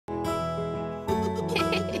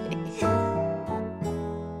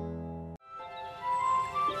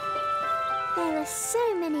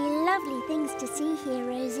things to see here,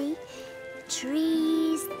 Rosie.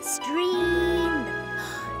 Trees, the stream.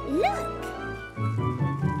 Look!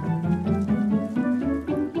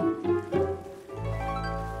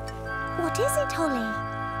 What is it, Holly?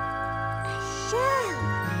 A shell.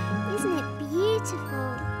 Isn't it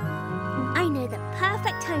beautiful? I know the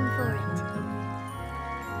perfect home for it.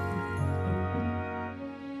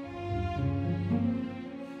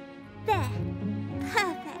 There.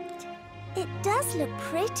 Perfect. It does look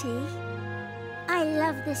pretty. I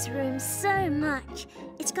love this room so much.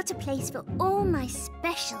 It's got a place for all my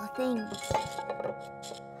special things.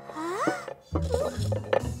 Huh?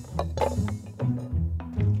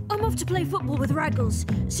 I'm off to play football with Raggles.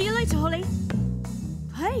 See you later, Holly.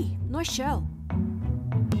 Hey, nice shell.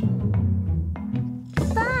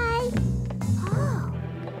 Bye. Oh.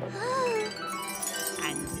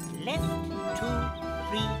 And left, 2,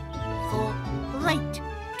 3, 4. Right,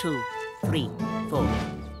 2, 3, 4.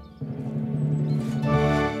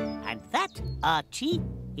 And that, Archie,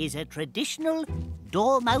 is a traditional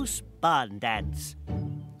dormouse barn dance.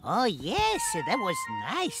 Oh, yes, that was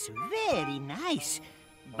nice, very nice.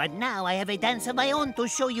 But now I have a dance of my own to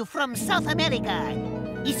show you from South America.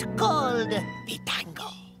 It's called the tango.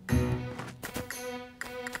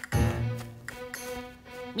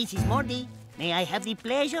 Mrs. Mordy, may I have the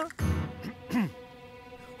pleasure?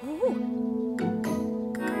 Oh.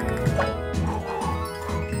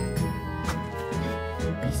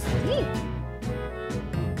 I see.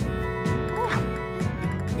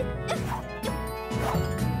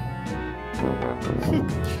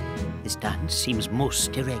 This dance seems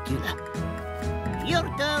most irregular. Your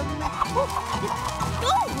turn.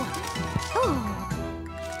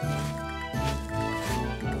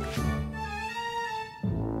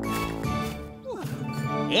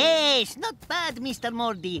 Yes, not bad, Mr.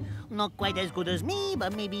 Mordy. Not quite as good as me,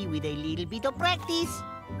 but maybe with a little bit of practice.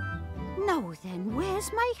 Now then,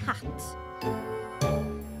 where's my hat?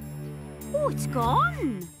 Oh, it's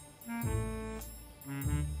gone.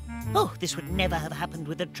 Oh, this would never have happened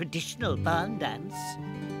with a traditional barn dance.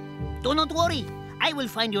 Do not worry. I will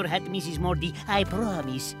find your hat, Mrs. Mordy. I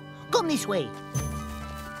promise. Come this way.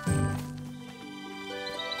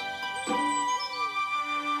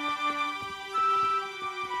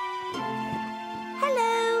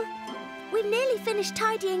 Hello. We've nearly finished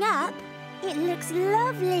tidying up. It looks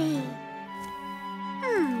lovely.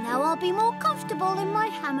 Now I'll be more comfortable in my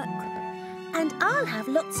hammock. And I'll have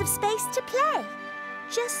lots of space to play.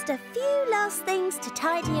 Just a few last things to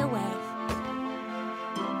tidy away.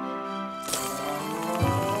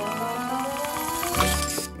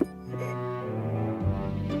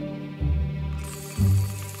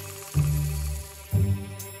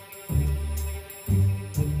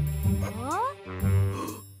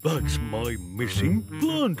 That's my missing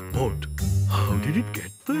plant pot. How did it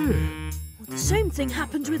get there? Well, the same thing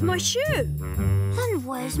happened with my shoe. And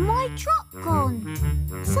where's my truck gone?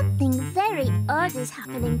 Something very odd is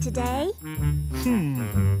happening today.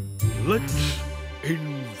 Let's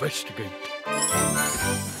investigate.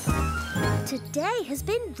 Today has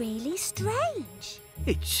been really strange.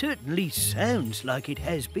 It certainly sounds like it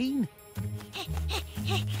has been.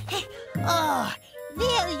 Oh,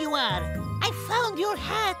 there you are. I found your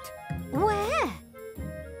hat. Where?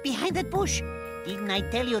 Behind that bush. Didn't I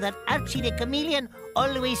tell you that Archie the chameleon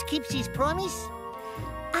always keeps his promise?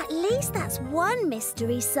 At least that's one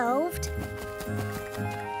mystery solved.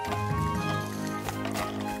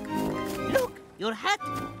 Look, your hat.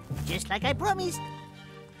 Just like I promised.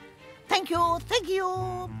 Thank you, thank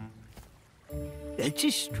you. That's a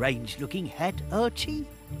strange-looking hat, Archie.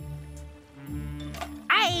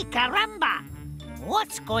 Ay, caramba!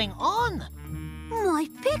 What's going on? My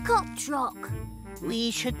pickup truck.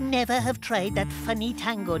 We should never have tried that funny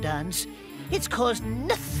tango dance. It's caused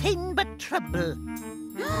nothing but trouble.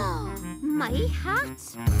 My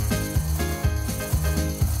hat.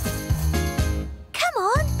 Come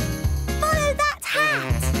on, follow that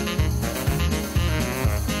hat.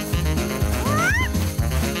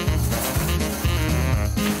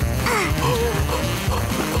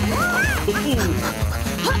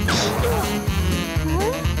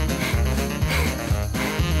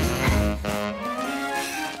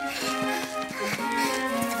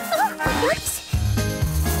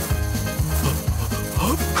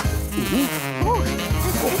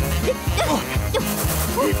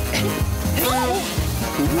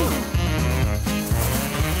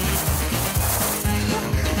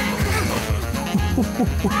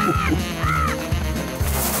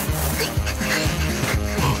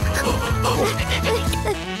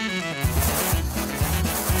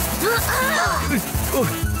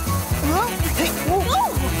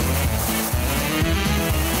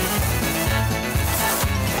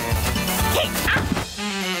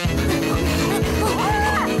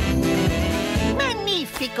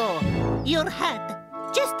 go. Your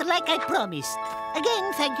hat, just like I promised.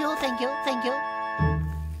 Again, thank you, thank you, thank you.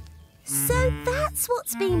 So that's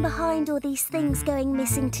what's been behind all these things going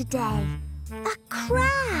missing today. A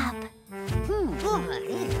crab.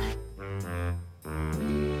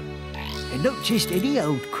 And not just any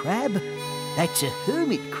old crab. That's a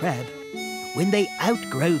hermit crab. When they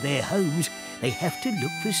outgrow their homes, they have to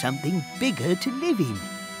look for something bigger to live in.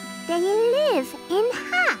 They live in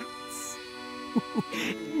hats.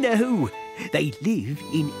 No, they live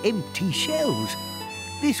in empty shells.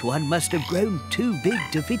 This one must have grown too big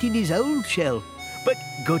to fit in his old shell, but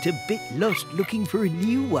got a bit lost looking for a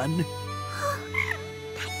new one.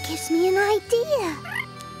 That gives me an idea.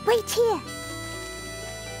 Wait here.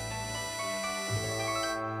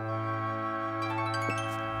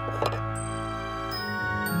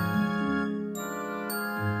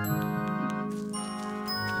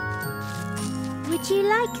 Would you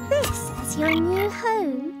like this as your new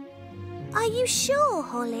home? Are you sure,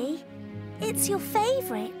 Holly? It's your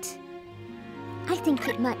favourite. I think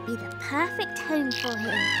it might be the perfect home for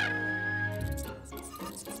him.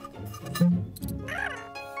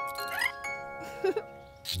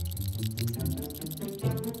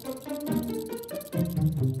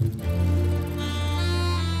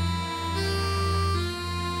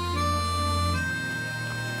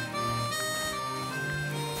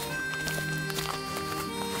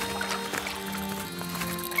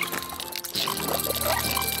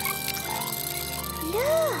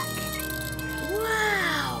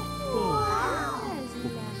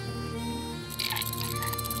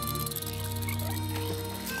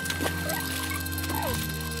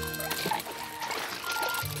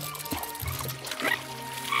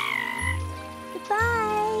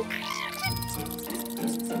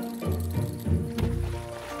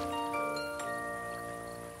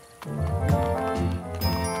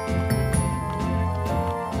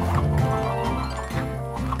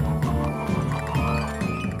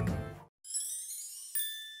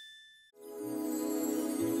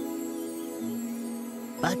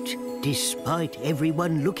 But despite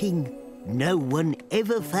everyone looking, no one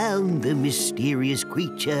ever found the mysterious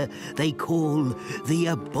creature they call the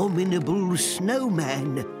Abominable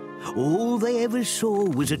Snowman. All they ever saw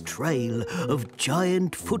was a trail of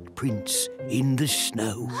giant footprints in the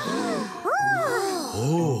snow.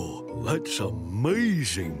 Oh, that's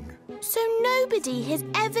amazing. So nobody has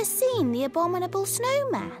ever seen the Abominable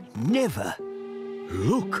Snowman? Never.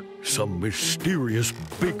 Look, some mysterious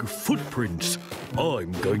big footprints.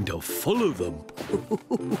 I'm going to follow them.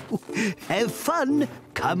 Have fun.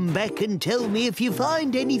 Come back and tell me if you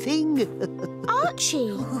find anything.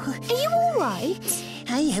 Archie, are you all right?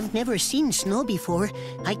 I have never seen snow before.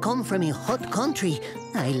 I come from a hot country.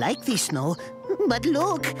 I like the snow. But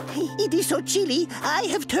look, it is so chilly, I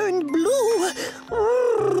have turned blue.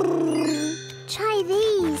 Try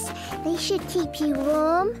these. They should keep you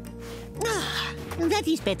warm. That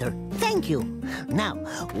is better. Thank you. Now,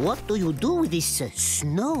 what do you do with this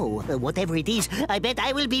snow? Whatever it is, I bet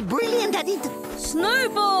I will be brilliant at it.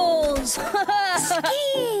 Snowballs!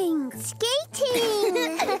 Skiing!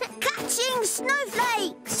 Skating! Catching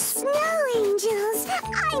snowflakes! Snow angels!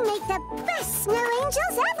 I make the best snow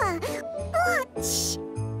angels ever! Watch!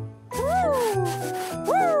 Woo!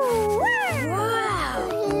 Woo! Wow!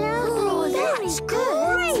 Lovely! That's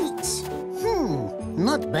great!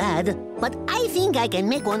 Not bad, but I think I can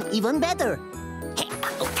make one even better.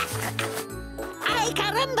 Ay,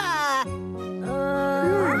 caramba!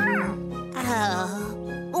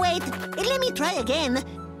 Wait, let me try again.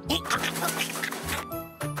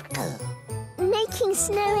 Making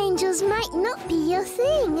snow angels might not be your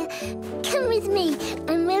thing. Come with me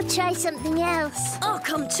and we'll try something else. I'll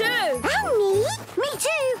come too. And me? Me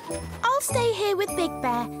too. I'll stay here with Big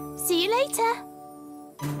Bear. See you later.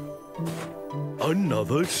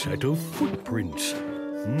 Another set of footprints.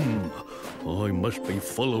 I must be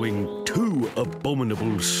following two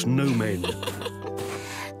abominable snowmen.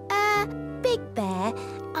 Big Bear,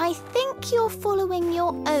 I think you're following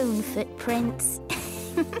your own footprints.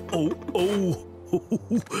 Oh,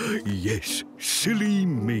 yes, silly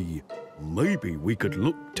me. Maybe we could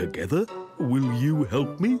look together. Will you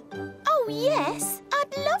help me? Oh, yes,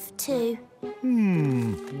 I'd love to.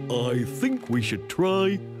 I think we should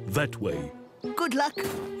try that way. Good luck.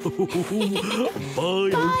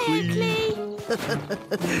 Bye, Oakley.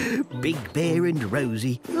 Big Bear and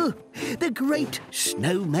Rosie, the great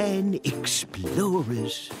snowman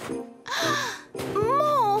explorers.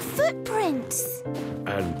 More footprints.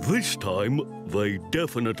 And this time, they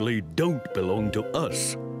definitely don't belong to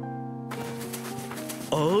us.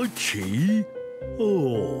 Archie?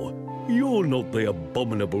 Oh, you're not the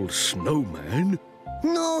abominable snowman.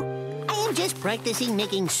 No, I am just practicing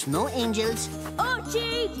making snow angels.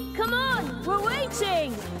 Archie, come on, we're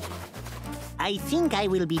waiting. I think I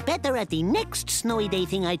will be better at the next snowy day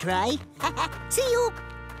thing I try. See you!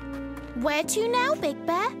 Where to now, Big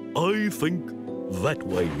Bear? I think that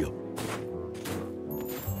way.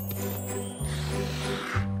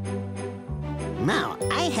 Now,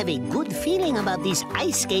 I have a good feeling about this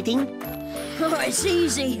ice skating. Oh, it's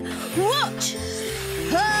easy. Watch!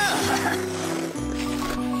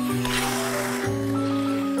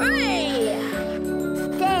 Hooray!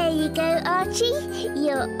 There you go, Archie.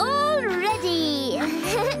 You're all ready.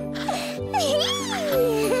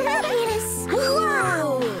 Fabulous!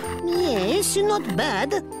 Wow! Yes, not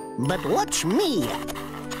bad. But watch me.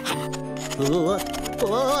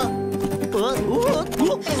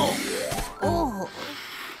 Oh,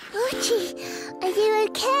 Archie, are you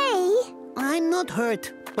okay? I'm not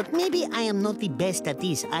hurt, but maybe I am not the best at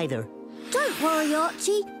this either. Don't worry,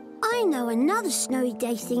 Archie. I know another snowy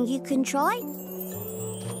day thing you can try.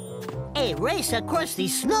 A race across the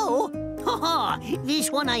snow? Ha ha! This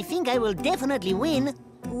one I think I will definitely win.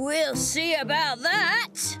 We'll see about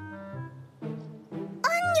that.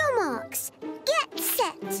 On your marks, get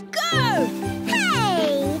set. Go!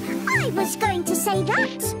 Hey! I was going to say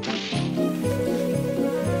that.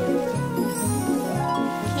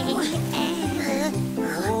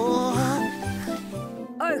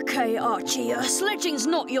 Okay, Archie, sledging's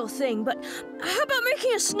not your thing, but how about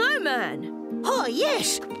making a snowman? Oh,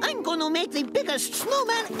 yes! I'm gonna make the biggest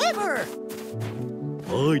snowman ever!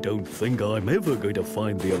 I don't think I'm ever going to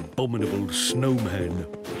find the abominable snowman.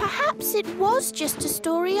 Perhaps it was just a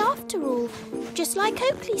story after all, just like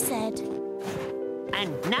Oakley said.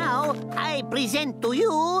 And now, I present to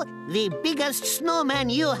you the biggest snowman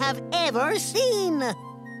you have ever seen!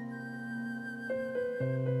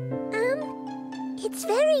 It's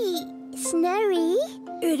very snowy.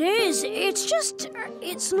 It is. It's just,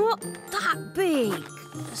 it's not that big.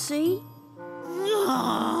 See?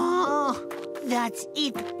 Oh, that's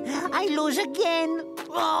it. I lose again.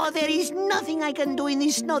 Oh, there is nothing I can do in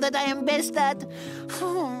the snow that I am best at.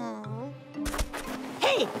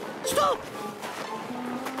 Hey, stop!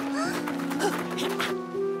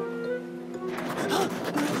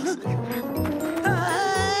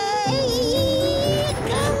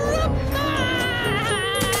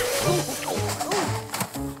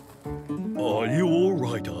 Are you all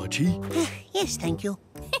right, Archie? Yes, thank you.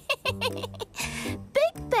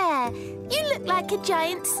 Big Bear, you look like a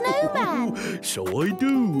giant snowman. So I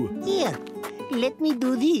do. Here, let me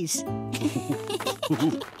do this.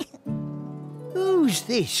 Who's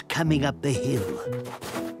this coming up the hill?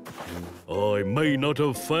 I may not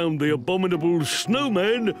have found the abominable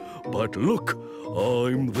snowman, but look,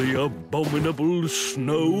 I'm the abominable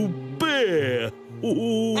snow bear.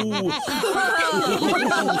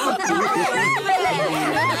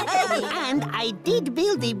 And I did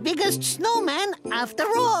build the biggest snowman after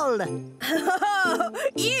all.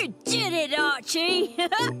 You did it, Archie.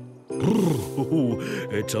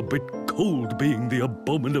 It's a bit cold being the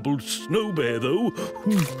abominable snow bear, though.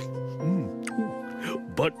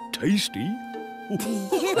 But tasty.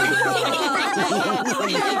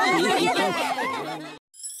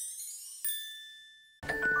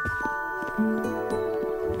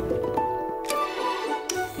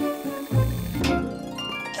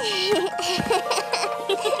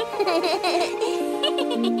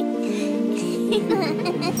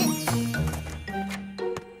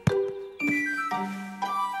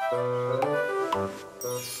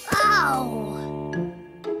 Ow!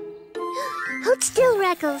 Hold still,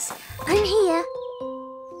 Raggles. I'm here.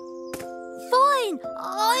 Fine.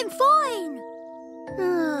 I'm fine.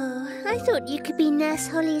 Oh, I thought you could be Nurse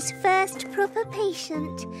Holly's first proper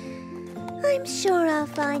patient. I'm sure I'll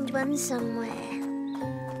find one somewhere.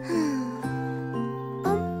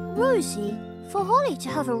 Rosie, for Holly to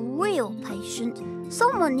have a real patient,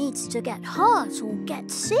 someone needs to get hurt or get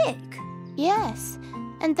sick. Yes,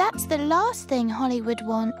 and that's the last thing Holly would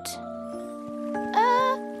want.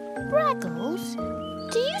 Raggles,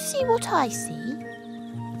 do you see what I see?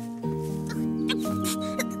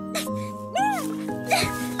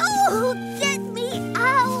 Oh, get me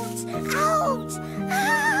out! Out!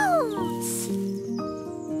 Out!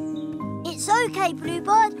 It's okay,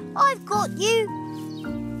 Bluebird. I've got you.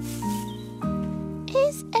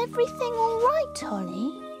 Is everything all right,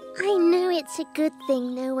 Holly? I know it's a good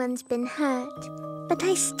thing no one's been hurt, but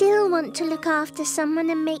I still want to look after someone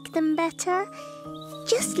and make them better.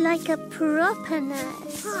 Just like a proper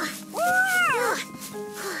nurse.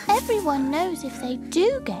 Everyone knows if they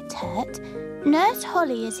do get hurt, Nurse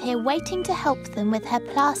Holly is here waiting to help them with her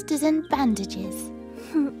plasters and bandages.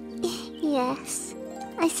 Yes.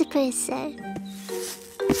 I suppose so.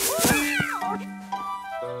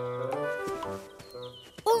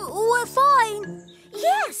 We're fine.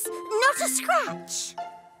 Yes, not a scratch.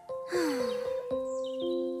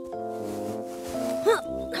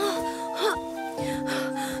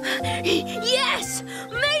 Yes!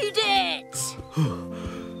 Made it!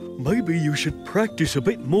 Maybe you should practice a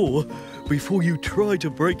bit more before you try to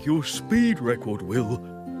break your speed record, Will.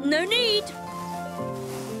 No need.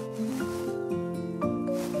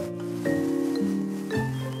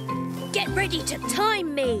 Get ready to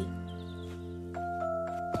time me.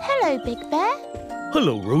 Hello, Big Bear.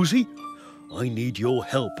 Hello, Rosie. I need your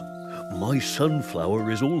help. My sunflower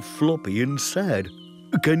is all floppy and sad.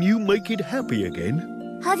 Can you make it happy again?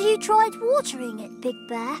 Have you tried watering it, Big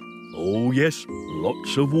Bear? Oh, yes.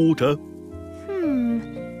 Lots of water.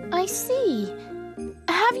 I see.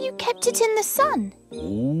 Have you kept it in the sun?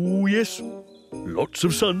 Oh, yes. Lots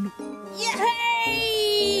of sun.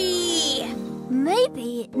 Yay!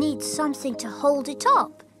 Maybe it needs something to hold it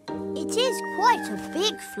up. It is quite a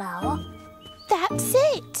big flower. That's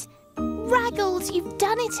it. Raggles, you've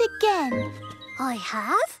done it again. I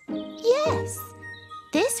have? Yes.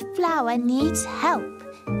 This flower needs help.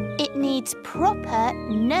 It needs proper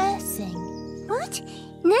nursing. What?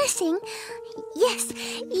 Nursing? Yes,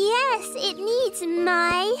 it needs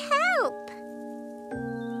my help.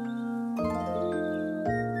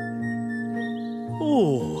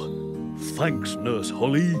 Oh, thanks, Nurse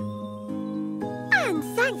Holly. And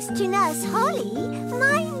thanks to Nurse Holly,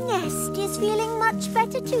 my nest is feeling much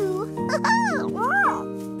better too.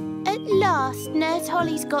 At last, Nurse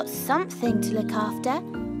Holly's got something to look after.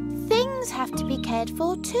 Things have to be cared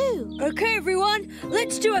for too. Okay, everyone,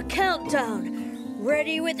 let's do a countdown.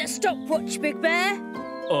 Ready with the stopwatch, Big Bear?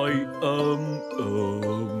 Are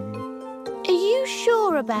you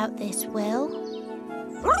sure about this, Will?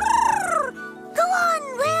 Go on,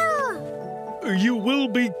 Will. You will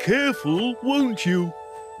be careful, won't you?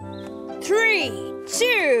 3,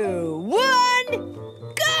 2, 1,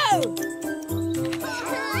 go!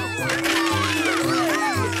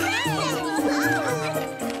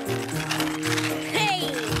 Hey!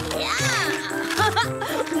 Yeah!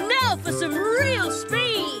 Now for some real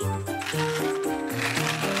speed!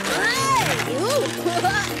 Hey! Ooh.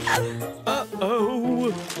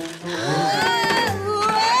 Uh-oh.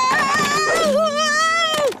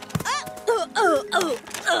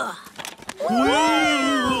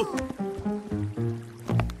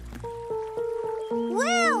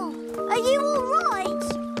 Will, are you all right?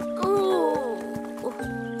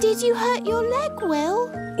 Did you hurt your leg, Will?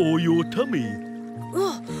 Or your tummy.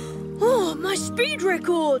 Oh, my speed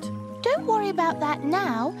record! Don't worry about that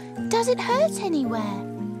now. Does it hurt anywhere?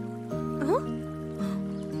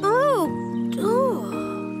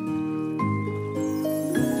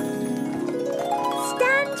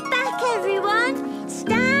 Stand back, everyone.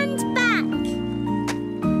 Stand back.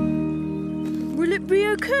 Will it be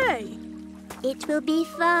okay? It will be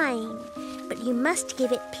fine, but you must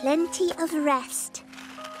give it plenty of rest.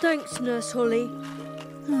 Thanks, Nurse Holly.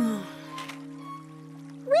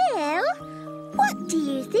 Will, what do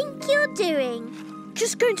you think you're doing?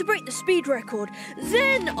 Just going to break the speed record,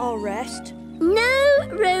 then I'll rest. No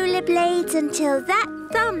rollerblades until that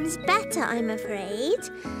thumb's better, I'm afraid.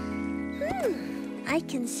 I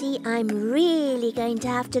can see I'm really going to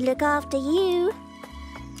have to look after you.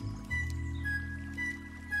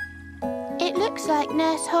 It looks like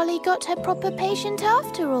Nurse Holly got her proper patient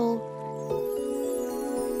after all.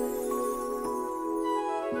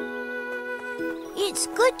 It's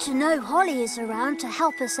good to know Holly is around to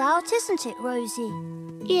help us out, isn't it, Rosie?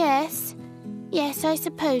 Yes. Yes, I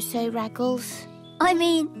suppose so, Raggles. I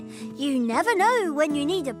mean, you never know when you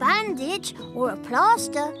need a bandage or a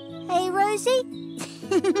plaster. Hey, Rosie?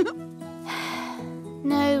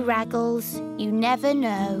 No, Raggles, you never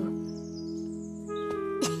know.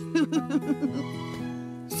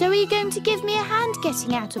 So are you going to give me a hand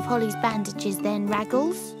getting out of Holly's bandages then,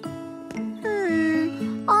 Raggles?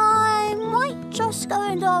 I might just go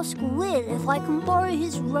and ask Will if I can borrow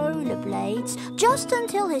his rollerblades just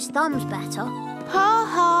until his thumb's better. Ha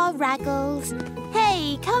ha, Raggles.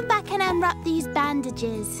 Hey, come back and unwrap these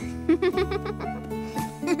bandages.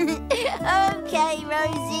 Okay,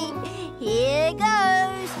 Rosie, here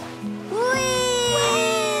goes.